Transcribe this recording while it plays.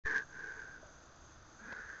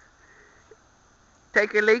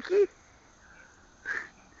Take a leaky?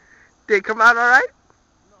 Did it come out alright?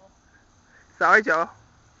 No. Sorry, Joe.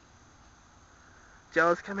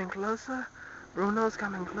 Joe's coming closer. Bruno's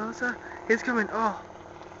coming closer. He's coming. Oh.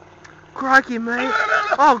 Crikey, mate.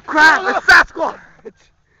 Oh, crap. It's Sasquatch.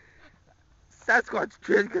 Sasquatch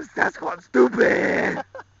trick because Sasquatch stupid.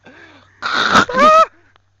 Why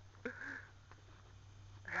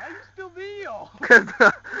you still video? Because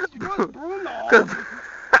Bruno.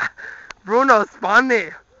 Bruno's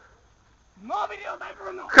funny. No video by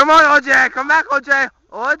Bruno. Come on, OJ. Come back, OJ.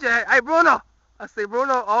 OJ. Hey, Bruno. I say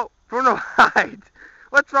Bruno. Oh, Bruno, hide.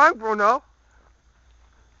 What's wrong, Bruno?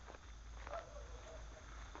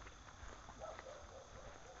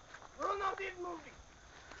 Bruno did movie.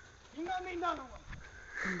 You got me another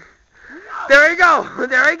one. No. There we go.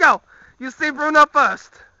 There we go. You see Bruno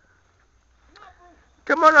first. No, Bruno.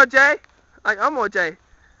 Come on, OJ. I'm OJ.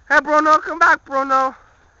 Hey, Bruno. Come back, Bruno.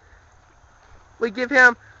 We give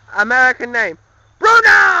him American name. Bruno!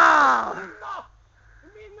 No. You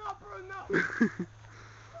mean no, Bruno.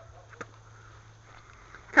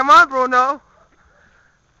 Come on, Bruno.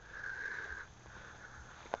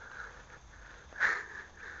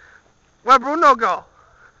 Where'd Bruno go?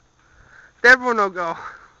 There Bruno go.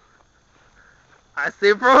 I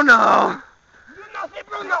see Bruno. You not see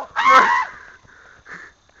Bruno.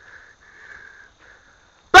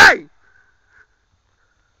 Bang!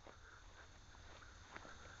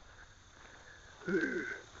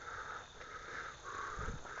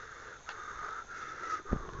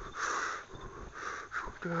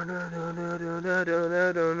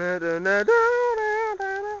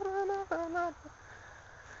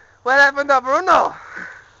 What happened to Bruno?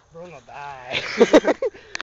 Bruno died.